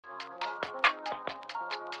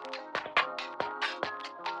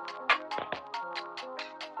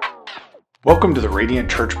Welcome to the Radiant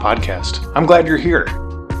Church Podcast. I'm glad you're here.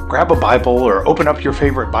 Grab a Bible or open up your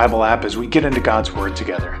favorite Bible app as we get into God's Word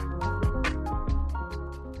together.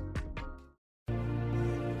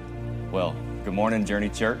 Well, good morning, Journey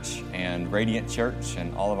Church and Radiant Church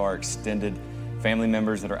and all of our extended family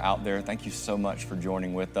members that are out there. Thank you so much for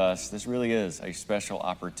joining with us. This really is a special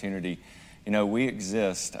opportunity. You know, we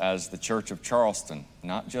exist as the Church of Charleston,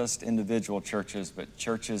 not just individual churches, but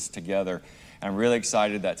churches together. I'm really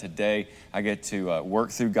excited that today I get to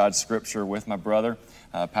work through God's Scripture with my brother,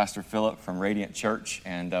 Pastor Philip from Radiant Church,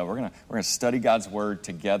 and we're gonna study God's Word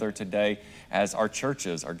together today as our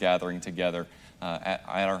churches are gathering together at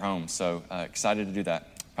our home. So excited to do that.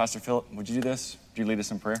 Pastor Philip, would you do this? Would you lead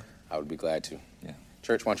us in prayer? I would be glad to. Yeah.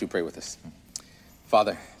 Church, why don't you pray with us?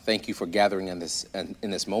 Father, thank you for gathering in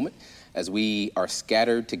this moment as we are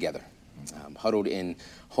scattered together, huddled in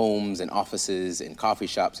homes and offices and coffee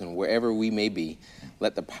shops and wherever we may be.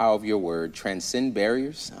 Let the power of your word transcend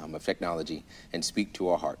barriers of technology and speak to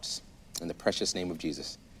our hearts. In the precious name of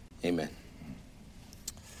Jesus, amen.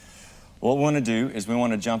 What we want to do is we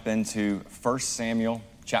want to jump into 1 Samuel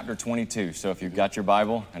chapter 22. So if you've got your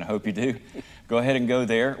Bible, and I hope you do, go ahead and go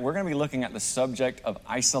there. We're going to be looking at the subject of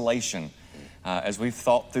isolation. As we've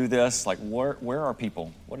thought through this, like where are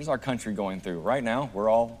people? What is our country going through? Right now, we're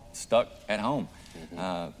all stuck at home.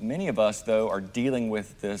 Many of us, though, are dealing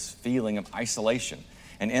with this feeling of isolation.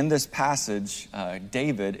 And in this passage,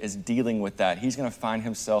 David is dealing with that. He's going to find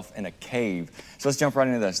himself in a cave. So let's jump right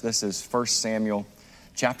into this. This is 1 Samuel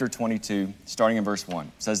chapter 22, starting in verse 1.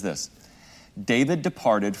 It says this: David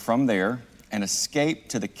departed from there and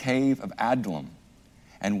escaped to the cave of Adullam.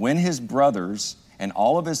 And when his brothers and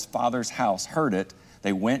all of his father's house heard it,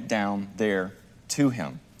 they went down there to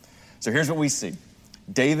him. So here's what we see.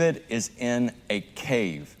 David is in a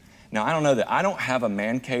cave. Now, I don't know that I don't have a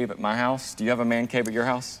man cave at my house. Do you have a man cave at your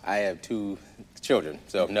house? I have 2 children,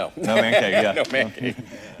 so no. No man cave, yeah. No man cave.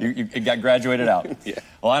 You got graduated out. Yeah.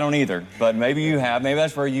 Well, I don't either, but maybe you have. Maybe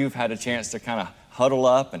that's where you've had a chance to kind of huddle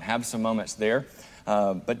up and have some moments there.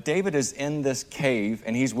 But David is in this cave,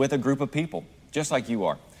 and he's with a group of people, just like you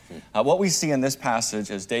are. What we see in this passage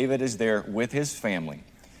is David is there with his family.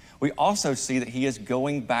 We also see that he is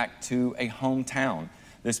going back to a hometown,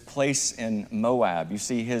 this place in Moab. You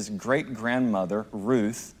see, his great-grandmother,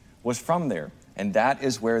 Ruth, was from there, and that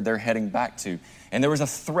is where they're heading back to. And there was a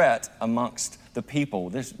threat amongst the people,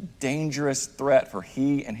 this dangerous threat for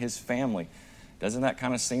he and his family. Doesn't that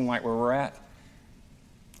kind of seem like where we're at?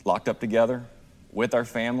 Locked up together with our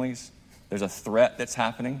families. There's a threat that's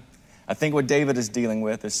happening. I think what David is dealing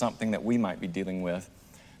with is something that we might be dealing with.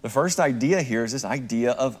 The first idea here is this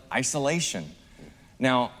idea of isolation.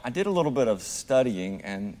 Now, I did a little bit of studying,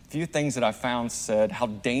 and a few things that I found said how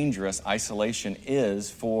dangerous isolation is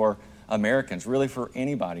for Americans, really for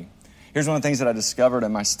anybody. Here's one of the things that I discovered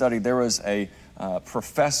in my study. There was a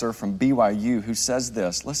professor from BYU who says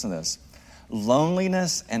this. Listen to this.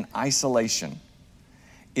 Loneliness and isolation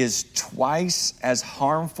is twice as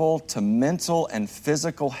harmful to mental and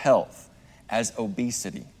physical health as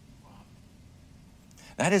obesity.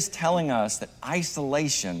 That is telling us that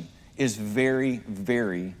isolation is very,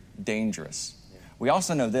 very dangerous. We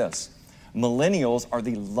also know this. Millennials are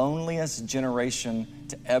the loneliest generation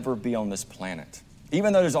to ever be on this planet.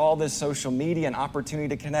 Even though there's all this social media and opportunity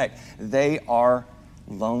to connect, they are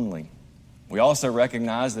lonely. We also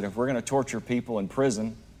recognize that if we're going to torture people in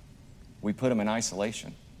prison, we put them in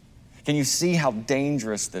isolation. Can you see how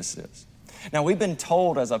dangerous this is? Now, we've been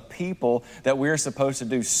told as a people that we're supposed to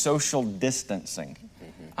do social distancing.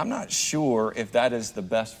 I'm not sure if that is the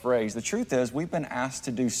best phrase. The truth is, we've been asked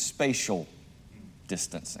to do spatial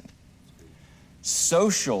distancing.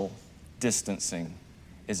 Social distancing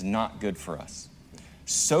is not good for us.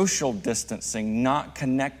 Social distancing, not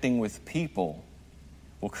connecting with people,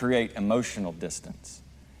 will create emotional distance.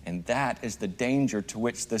 And that is the danger to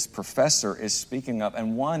which this professor is speaking of,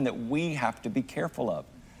 and one that we have to be careful of.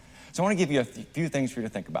 So I want to give you a few things for you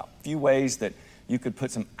to think about, a few ways that you could put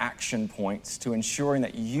some action points to ensuring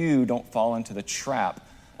that you don't fall into the trap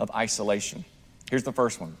of isolation. Here's the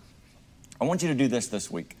first one. I want you to do this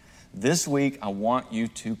week. This week, I want you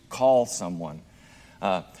to call someone.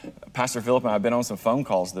 Pastor Philip and I have been on some phone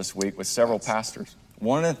calls this week with several pastors.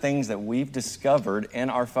 One of the things that we've discovered in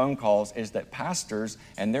our phone calls is that pastors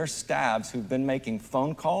and their staffs who've been making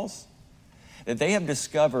phone calls, that they have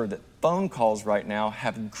discovered that phone calls right now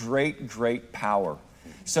have great, great power.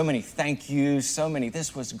 So many thank yous, so many,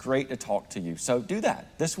 this was great to talk to you. So do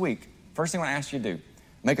that this week. First thing I want to ask you to do,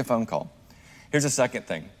 make a phone call. Here's the second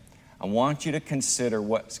thing. I want you to consider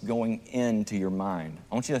what's going into your mind.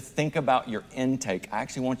 I want you to think about your intake. I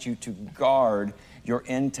actually want you to guard your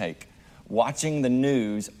intake. Watching the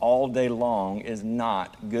news all day long is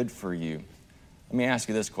not good for you. Let me ask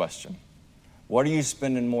you this question. What are you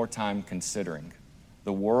spending more time considering?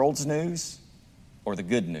 The world's news or the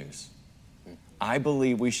good news? I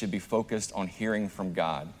believe we should be focused on hearing from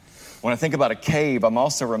God. When I think about a cave, I'm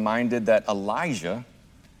also reminded that Elijah,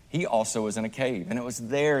 he also was in a cave, and it was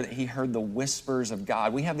there that he heard the whispers of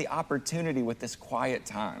God. We have the opportunity with this quiet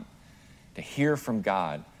time to hear from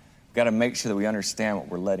God. We've got to make sure that we understand what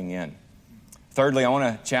we're letting in. Thirdly, I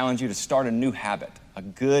want to challenge you to start a new habit, a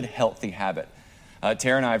good, healthy habit.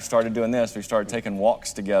 Tara and I have started doing this. We've started taking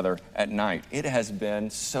walks together at night. It has been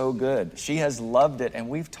so good. She has loved it, and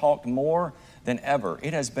we've talked more than ever.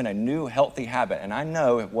 It has been a new, healthy habit, and I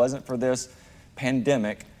know if it wasn't for this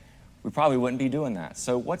pandemic, we probably wouldn't be doing that.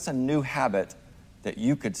 So what's a new habit that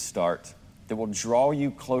you could start that will draw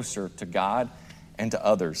you closer to God and to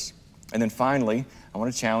others? And then finally, I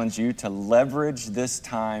want to challenge you to leverage this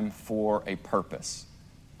time for a purpose.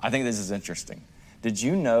 I think this is interesting. Did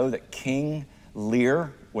you know that King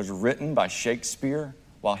Lear was written by Shakespeare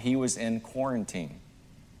while he was in quarantine?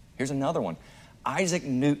 Here's another one. Isaac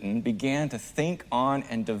Newton began to think on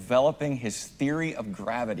and developing his theory of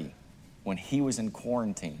gravity when he was in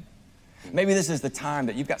quarantine. Maybe this is the time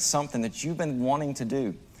that you've got something that you've been wanting to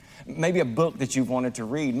do. Maybe a book that you've wanted to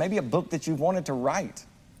read. Maybe a book that you've wanted to write.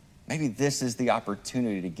 Maybe this is the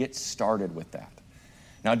opportunity to get started with that.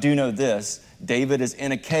 Now, do know this, David is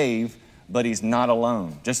in a cave, but he's not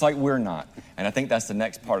alone, just like we're not. And I think that's the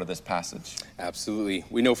next part of this passage. Absolutely.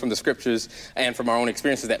 We know from the scriptures and from our own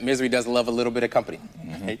experiences that misery does love a little bit of company.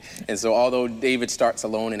 Mm-hmm. Right? And so although David starts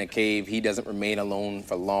alone in a cave, he doesn't remain alone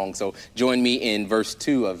for long. So join me in verse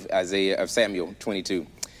 2 of Samuel 22.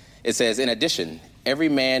 It says, in addition, every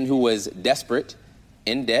man who was desperate,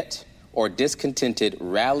 in debt, or discontented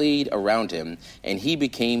rallied around him, and he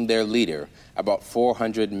became their leader. About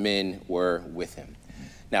 400 men were with him.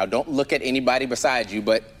 Now, don't look at anybody beside you,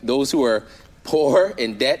 but those who are poor,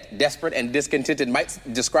 in debt, desperate, and discontented might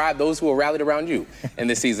describe those who are rallied around you in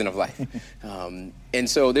this season of life. And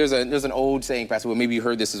so there's an old saying, Pastor, well, maybe you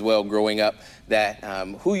heard this as well growing up, that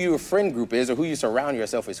who your friend group is or who you surround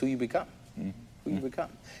yourself is who you become. Who you become.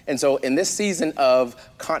 And so in this season of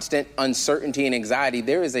constant uncertainty and anxiety,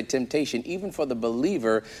 there is a temptation, even for the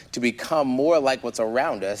believer, to become more like what's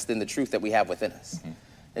around us than the truth that we have within us. Mm-hmm.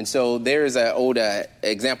 And so there is an old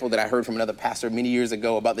example that I heard from another pastor many years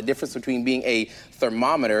ago about the difference between being a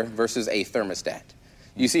thermometer versus a thermostat.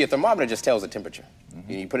 You see, a thermometer just tells the temperature.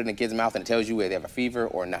 Mm-hmm. You put it in a kid's mouth and it tells you whether they have a fever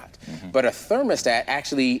or not. Mm-hmm. But a thermostat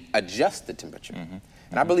actually adjusts the temperature. Mm-hmm.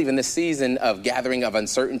 And I believe in this season of gathering, of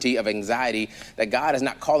uncertainty, of anxiety, that God is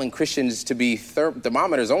not calling Christians to be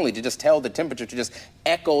thermometers only, to just tell the temperature, to just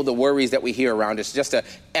echo the worries that we hear around us, just to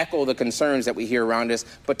echo the concerns that we hear around us,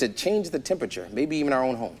 but to change the temperature, maybe even our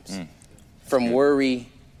own homes, from worry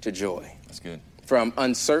to joy. That's good. From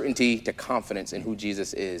uncertainty to confidence in who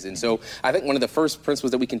Jesus is. And so I think one of the first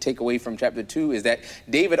principles that we can take away from chapter 2 is that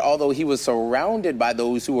David, although he was surrounded by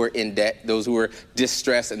those who were in debt, those who were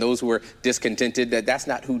distressed, and those who were discontented, that's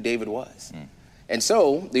not who David was. And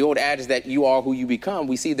so the old adage that you are who you become,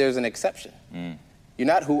 we see there's an exception. You're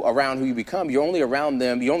not around who you become. You're only around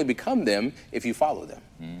them. You only become them if you follow them.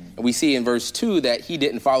 And we see in verse 2 that he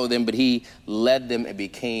didn't follow them, but he led them and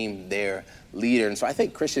became their leader. And so I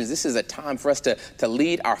think, Christians, this is a time for us to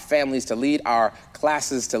lead our families, to lead our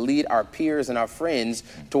classes, to lead our peers and our friends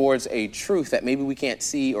towards a truth that maybe we can't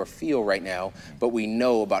see or feel right now, but we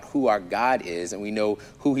know about who our God is and we know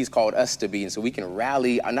who he's called us to be. And so we can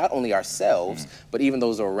rally not only ourselves, but even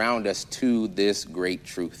those around us to this great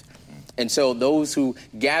truth. And so those who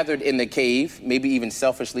gathered in the cave, maybe even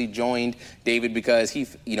selfishly joined David because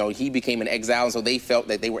he became an exile, and so they felt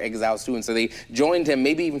that they were exiles too, and so they joined him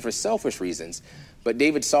maybe even for selfish reasons. But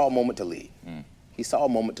David saw a moment to lead. He saw a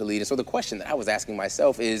moment to lead. And so the question that I was asking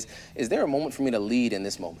myself is there a moment for me to lead in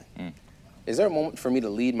this moment? Is there a moment for me to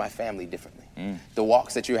lead my family differently? The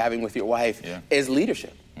walks that you're having with your wife is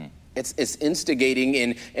leadership. It's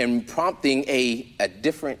instigating and prompting a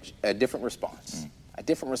different response. A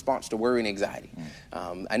different response to worry and anxiety.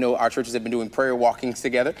 I know our churches have been doing prayer walkings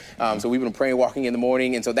together. So we've been prayer walking in the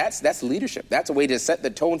morning. And so that's leadership. That's a way to set the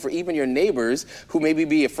tone for even your neighbors who maybe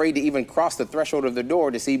be afraid to even cross the threshold of the door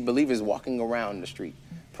to see believers walking around the street,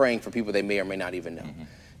 praying for people they may or may not even know.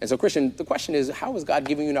 And so, Christian, the question is, how is God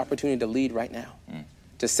giving you an opportunity to lead right now?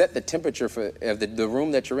 To set the temperature of the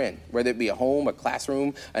room that you're in, whether it be a home, a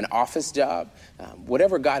classroom, an office job,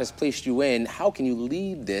 whatever God has placed you in, how can you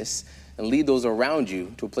lead this and lead those around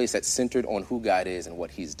you to a place that's centered on who God is and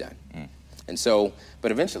what he's done. And so,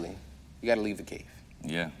 but eventually, you got to leave the cave.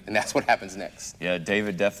 Yeah. And that's what happens next. Yeah,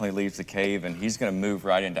 David definitely leaves the cave, and he's going to move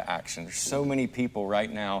right into action. There's so many people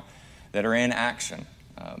right now that are in action.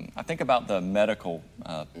 I think about the medical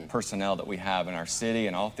personnel that we have in our city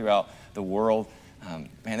and all throughout the world.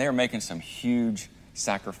 Man, they are making some huge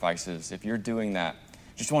sacrifices. If you're doing that,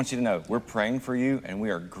 just want you to know, we're praying for you, and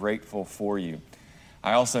we are grateful for you.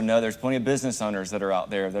 I also know there's plenty of business owners that are out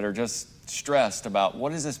there that are just stressed about,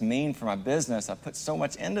 what does this mean for my business? I put so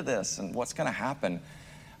much into this, and what's going to happen?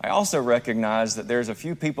 I also recognize that there's a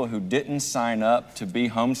few people who didn't sign up to be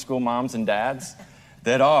homeschool moms and dads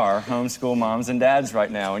that are homeschool moms and dads right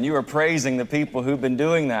now. And you are praising the people who've been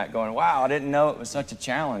doing that, going, wow, I didn't know it was such a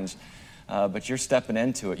challenge. But you're stepping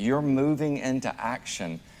into it. You're moving into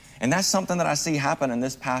action. And that's something that I see happen in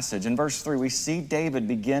this passage. In verse 3, we see David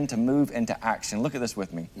begin to move into action. Look at this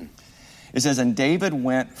with me. It says, and David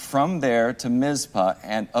went from there to Mizpah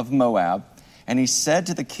of Moab, and he said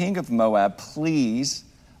to the king of Moab, please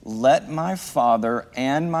let my father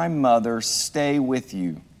and my mother stay with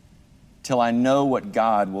you till I know what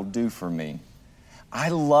God will do for me. I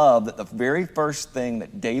love that the very first thing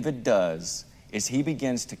that David does is he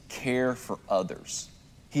begins to care for others.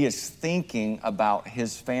 He is thinking about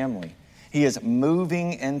his family. He is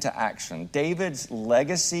moving into action. David's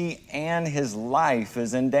legacy and his life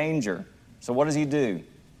is in danger. So what does he do?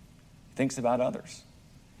 He thinks about others.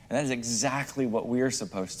 And that is exactly what we are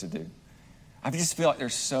supposed to do. I just feel like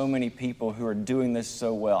there's so many people who are doing this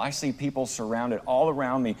so well. I see people surrounded all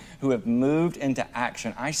around me who have moved into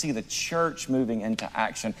action. I see the church moving into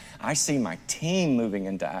action. I see my team moving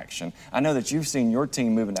into action. I know that you've seen your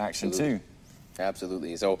team move into action too.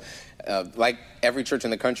 Absolutely. So like every church in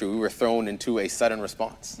the country, we were thrown into a sudden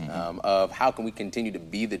response of how can we continue to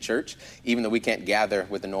be the church, even though we can't gather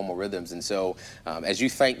with the normal rhythms. And so as you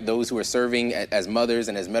thank those who are serving as mothers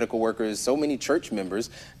and as medical workers, so many church members,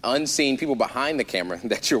 unseen people behind the camera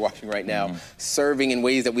that you're watching right now, serving in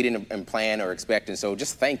ways that we didn't plan or expect. And so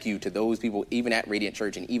just thank you to those people, even at Radiant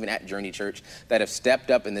Church and even at Journey Church, that have stepped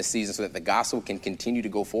up in this season so that the gospel can continue to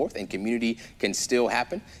go forth and community can still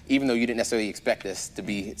happen, even though you didn't necessarily expect us to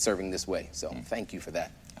be serving this way. So thank you for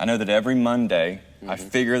that. I know that every Monday I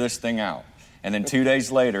figure this thing out, and then 2 days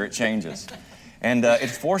later it changes. And it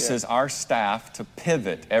forces our staff to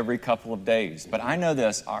pivot every couple of days. But I know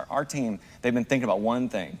this, our team, they've been thinking about one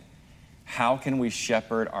thing. How can we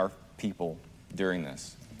shepherd our people during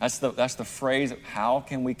this? That's the phrase, how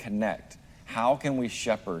can we connect? How can we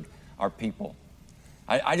shepherd our people?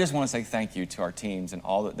 I just want to say thank you to our teams and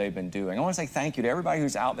all that they've been doing. I want to say thank you to everybody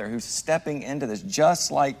who's out there who's stepping into this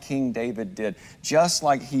just like King David did, just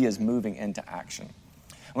like he is moving into action.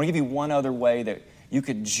 I want to give you one other way that you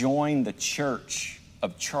could join the church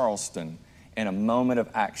of Charleston in a moment of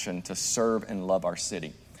action to serve and love our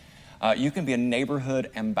city. You can be a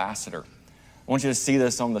neighborhood ambassador. I want you to see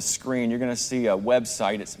this on the screen. You're going to see a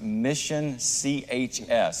website. It's Mission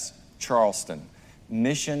CHS Charleston.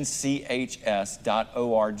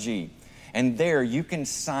 missionchs.org. And there you can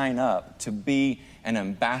sign up to be an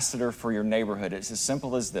ambassador for your neighborhood. It's as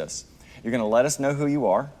simple as this. You're going to let us know who you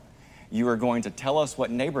are. You are going to tell us what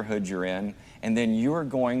neighborhood you're in, and then you are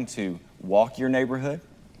going to walk your neighborhood.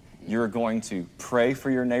 You're going to pray for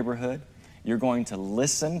your neighborhood. You're going to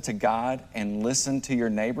listen to God and listen to your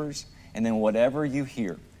neighbors. And then whatever you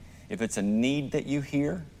hear, if it's a need that you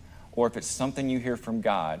hear or if it's something you hear from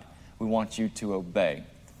God, we want you to obey.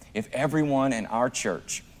 If everyone in our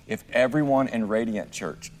church, if everyone in Radiant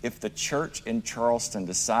Church, if the church in Charleston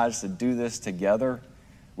decides to do this together,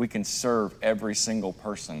 we can serve every single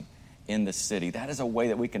person in the city. That is a way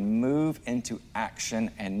that we can move into action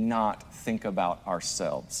and not think about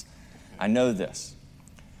ourselves. I know this.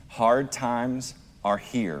 Hard times are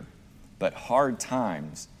here, but hard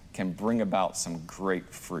times can bring about some great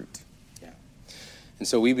fruit. And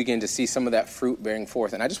so we begin to see some of that fruit bearing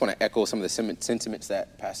forth. And I just want to echo some of the sentiments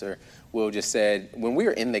that Pastor Will just said. When we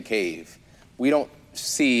are in the cave, we don't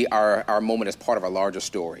see our moment as part of a larger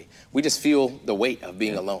story. We just feel the weight of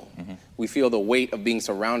being alone. We feel the weight of being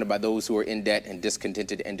surrounded by those who are in debt and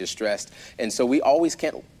discontented and distressed. And so we always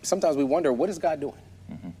sometimes we wonder, what is God doing?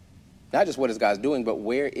 Not just what is God doing, but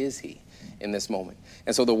where is he in this moment?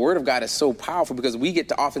 And so the word of God is so powerful because we get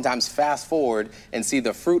to oftentimes fast forward and see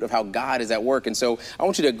the fruit of how God is at work. And so I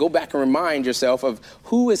want you to go back and remind yourself of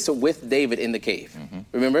who is with David in the cave.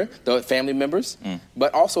 Remember, the family members,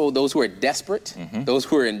 but also those who are desperate, those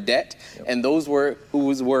who are in debt, and those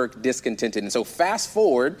whose were discontented. And so fast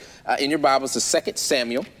forward in your Bibles to 2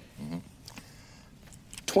 Samuel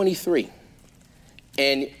 23.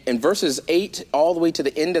 And in verses 8 all the way to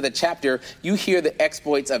the end of the chapter, you hear the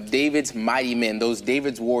exploits of David's mighty men, those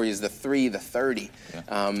David's warriors, the 3, the 30.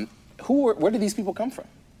 Yeah. Where did these people come from?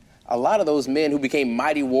 A lot of those men who became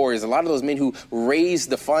mighty warriors, a lot of those men who raised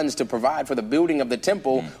the funds to provide for the building of the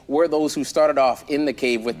temple were those who started off in the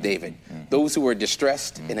cave with David, those who were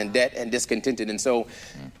distressed and in debt and discontented. And so,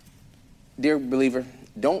 dear believer,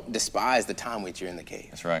 don't despise the time which you're in the cave.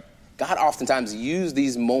 That's right. God oftentimes used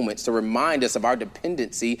these moments to remind us of our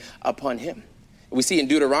dependency upon him. We see in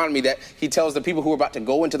Deuteronomy that he tells the people who are about to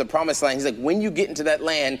go into the promised land, he's like, when you get into that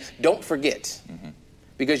land, don't forget.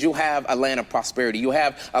 Because you'll have a land of prosperity. You'll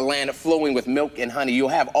have a land flowing with milk and honey. You'll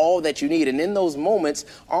have all that you need. And in those moments,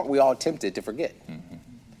 aren't we all tempted to forget?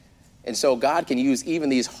 And so God can use even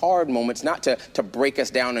these hard moments not to break us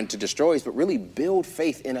down and to destroy us, but really build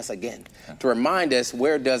faith in us again, to remind us,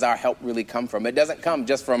 where does our help really come from? It doesn't come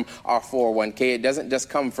just from our 401k. It doesn't just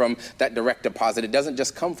come from that direct deposit. It doesn't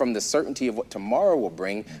just come from the certainty of what tomorrow will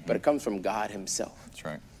bring, but it comes from God himself. That's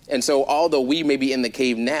right. And so although we may be in the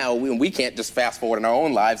cave now, we can't just fast forward in our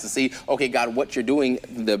own lives to see, okay, God, what you're doing.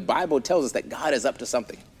 The Bible tells us that God is up to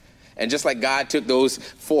something. And just like God took those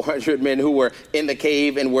 400 men who were in the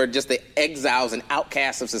cave and were just the exiles and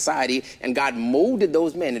outcasts of society, and God molded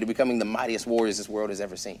those men into becoming the mightiest warriors this world has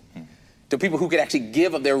ever seen. To people who could actually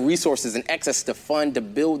give of their resources and excess to fund to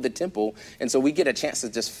build the temple. And so we get a chance to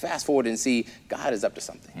just fast forward and see God is up to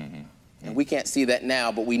something. And we can't see that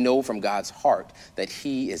now, but we know from God's heart that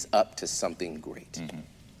he is up to something great.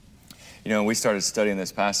 You know, when we started studying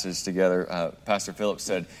this passage together, Pastor Philip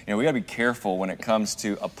said, you know, we got to be careful when it comes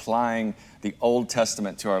to applying the Old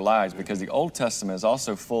Testament to our lives, because the Old Testament is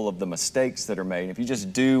also full of the mistakes that are made. If you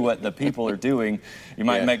just do what the people are doing, you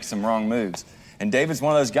might make some wrong moves. And David's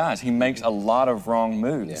one of those guys. He makes a lot of wrong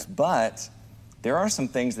moves, but there are some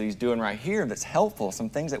things that he's doing right here that's helpful, some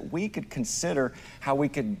things that we could consider how we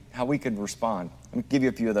could respond. Let me give you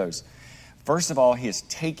a few of those. First of all, he is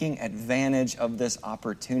taking advantage of this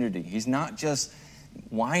opportunity. He's not just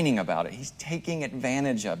whining about it. He's taking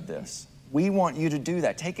advantage of this. We want you to do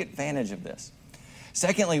that. Take advantage of this.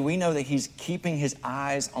 Secondly, we know that he's keeping his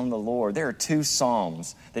eyes on the Lord. There are 2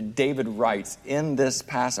 Psalms that David writes in this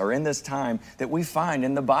passage or in this time that we find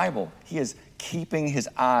in the Bible. He is keeping his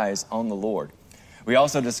eyes on the Lord. We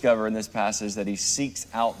also discover in this passage that he seeks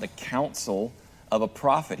out the counsel of a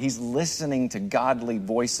prophet. He's listening to godly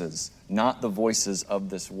voices, not the voices of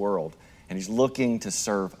this world. And he's looking to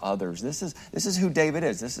serve others. This is who David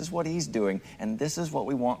is. This is what he's doing. And this is what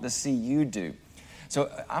we want to see you do.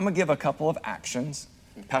 So I'm going to give a couple of actions.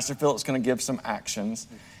 Pastor Philip's going to give some actions.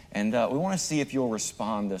 And we want to see if you'll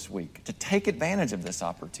respond this week, to take advantage of this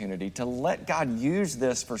opportunity, to let God use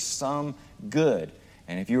this for some good.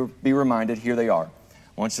 And if you'll be reminded, here they are.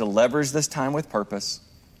 I want you to leverage this time with purpose.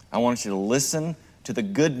 I want you to listen to the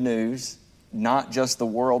good news, not just the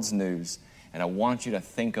world's news. And I want you to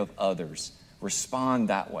think of others. Respond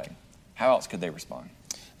that way. How else could they respond?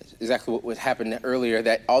 Exactly what happened earlier,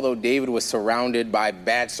 that although David was surrounded by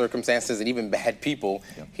bad circumstances and even bad people,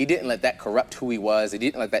 he didn't let that corrupt who he was. He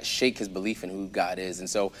didn't let that shake his belief in who God is. And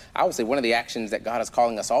so I would say one of the actions that God is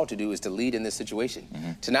calling us all to do is to lead in this situation,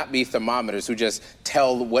 to not be thermometers who just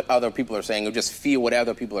tell what other people are saying or just feel what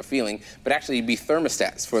other people are feeling, but actually be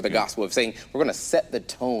thermostats for the gospel of saying, we're going to set the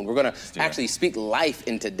tone. We're going to actually speak life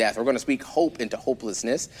into death. We're going to speak hope into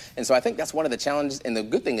hopelessness. And so I think that's one of the challenges. And the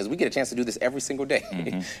good thing is we get a chance to do this every single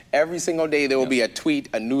day. Every single day there will be a tweet,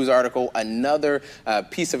 a news article, another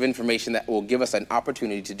piece of information that will give us an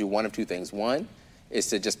opportunity to do one of 2 things. One is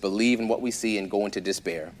to just believe in what we see and go into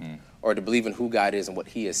despair, or to believe in who God is and what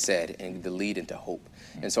he has said and to lead into hope.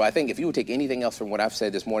 And so I think if you would take anything else from what I've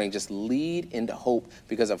said this morning, just lead into hope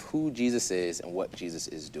because of who Jesus is and what Jesus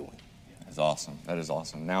is doing. That's awesome. That is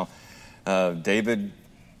awesome. Now, David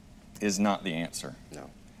is not the answer. No.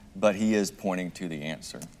 But he is pointing to the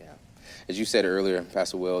answer. Yeah. As you said earlier,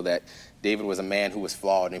 Pastor Will, that David was a man who was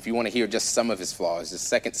flawed. And if you want to hear just some of his flaws, just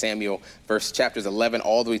 2 Samuel, chapters 11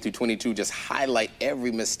 all the way through 22, just highlight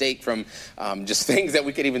every mistake from just things that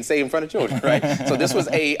we could even say in front of children, right? So this was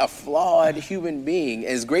a flawed human being.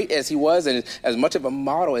 As great as he was and as much of a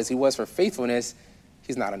model as he was for faithfulness,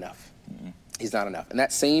 he's not enough. He's not enough. And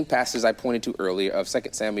that same passage I pointed to earlier of 2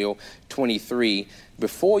 Samuel 23,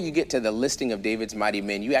 before you get to the listing of David's mighty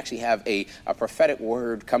men, you actually have a prophetic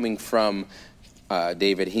word coming from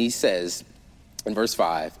David. He says in verse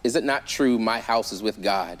 5, "Is it not true my house is with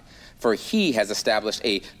God? For he has established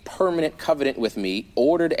a permanent covenant with me,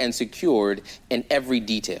 ordered and secured in every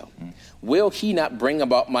detail. Will he not bring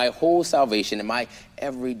about my whole salvation and my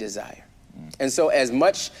every desire?" And so as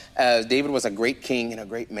much as David was a great king and a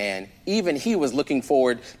great man, even he was looking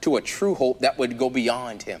forward to a true hope that would go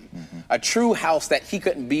beyond him. A true house that he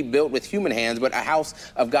couldn't be built with human hands, but a house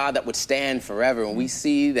of God that would stand forever. And we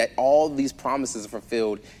see that all these promises are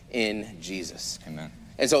fulfilled in Jesus. Amen.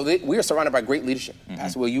 And so we are surrounded by great leadership.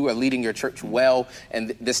 Pastor Will, you are leading your church well.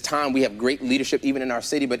 And this time we have great leadership even in our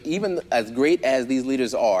city. But even as great as these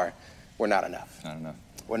leaders are, we're not enough. Not enough.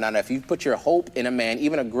 We're not enough. If you put your hope in a man,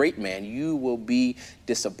 even a great man, you will be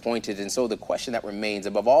disappointed. And so the question that remains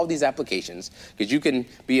above all these applications, because you can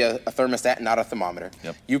be a thermostat, not a thermometer.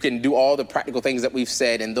 Yep. You can do all the practical things that we've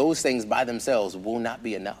said, and those things by themselves will not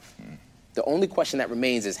be enough. The only question that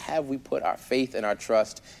remains is, have we put our faith and our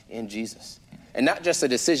trust in Jesus? And not just a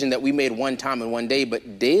decision that we made one time and one day,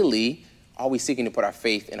 but daily, are we seeking to put our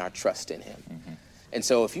faith and our trust in him? And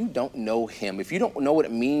so if you don't know him, if you don't know what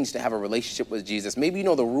it means to have a relationship with Jesus, maybe you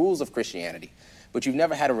know the rules of Christianity, but you've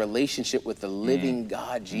never had a relationship with the living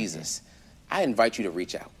God, Jesus, I invite you to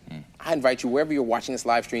reach out. I invite you, wherever you're watching this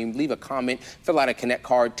live stream, leave a comment, fill out a Connect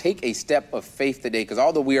card, take a step of faith today, because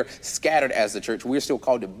although we are scattered as the church, we're still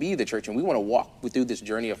called to be the church, and we want to walk through this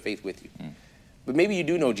journey of faith with you. But maybe you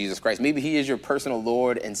do know Jesus Christ. Maybe he is your personal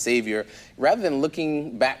Lord and Savior. Rather than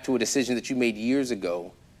looking back to a decision that you made years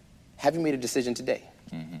ago, have you made a decision today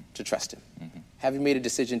to trust him? Have you made a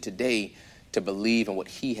decision today to believe in what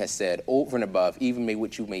he has said over and above, even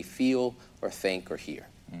what you may feel or think or hear?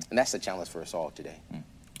 And that's the challenge for us all today.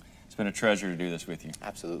 It's been a treasure to do this with you.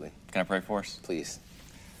 Absolutely. Can I pray for us? Please.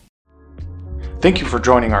 Thank you for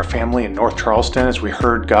joining our family in North Charleston as we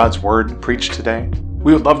heard God's word preached today.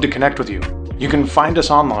 We would love to connect with you. You can find us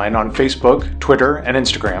online on Facebook, Twitter, and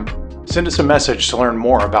Instagram. Send us a message to learn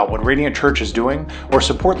more about what Radiant Church is doing or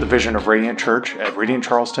support the vision of Radiant Church at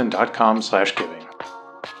radiantcharleston.com/giving.